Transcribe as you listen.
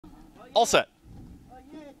All set.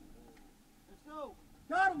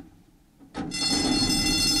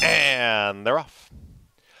 And they're off.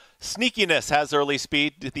 Sneakiness has early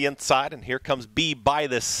speed to the inside, and here comes B by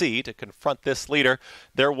the C to confront this leader.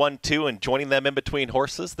 They're 1-2, and joining them in between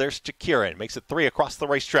horses, there's Jakirin. Makes it 3 across the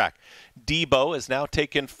racetrack. Debo is now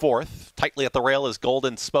taken 4th. Tightly at the rail is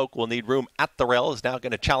Golden Smoke. Will need room at the rail. Is now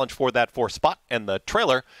going to challenge for that 4th spot. And the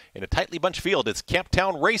trailer in a tightly bunched field is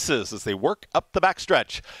Camptown Races as they work up the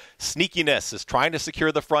backstretch. Sneakiness is trying to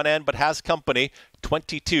secure the front end, but has company.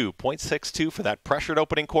 22.62 for that pressured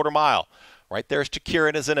opening quarter mile. Right there's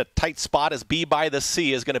Jakirin is in a tight spot as B by the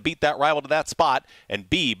C is going to beat that rival to that spot. And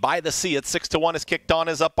B by the C at 6-1 is kicked on,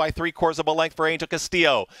 is up by 3/4 of a length for Angel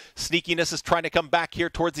Castillo. Sneakiness is trying to come back here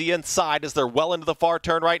towards the inside as they're well into the far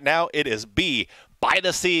turn right now. It is B by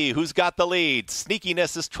the C who's got the lead.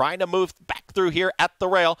 Sneakiness is trying to move back through here at the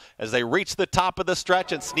rail as they reach the top of the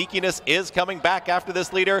stretch, and Sneakiness is coming back after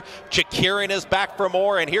this leader. Jakirin is back for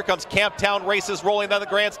more, and here comes Camptown Races rolling down the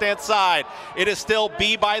grandstand side. It is still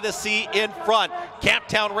B by the C in front.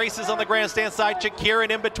 Camptown Races on the grandstand side.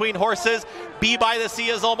 Jakirin in between horses. B by the C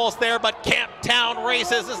is almost there, but Camptown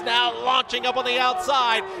Races is now launching up on the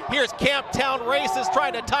outside. Here's Camptown Races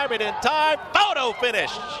trying to time it in time. Photo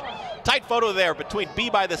finish. Tight photo there between B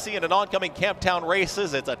by the C and an oncoming Camptown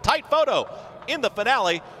Races. It's a tight photo in the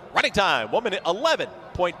finale. Running time, 1 minute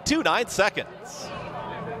 11.29 seconds.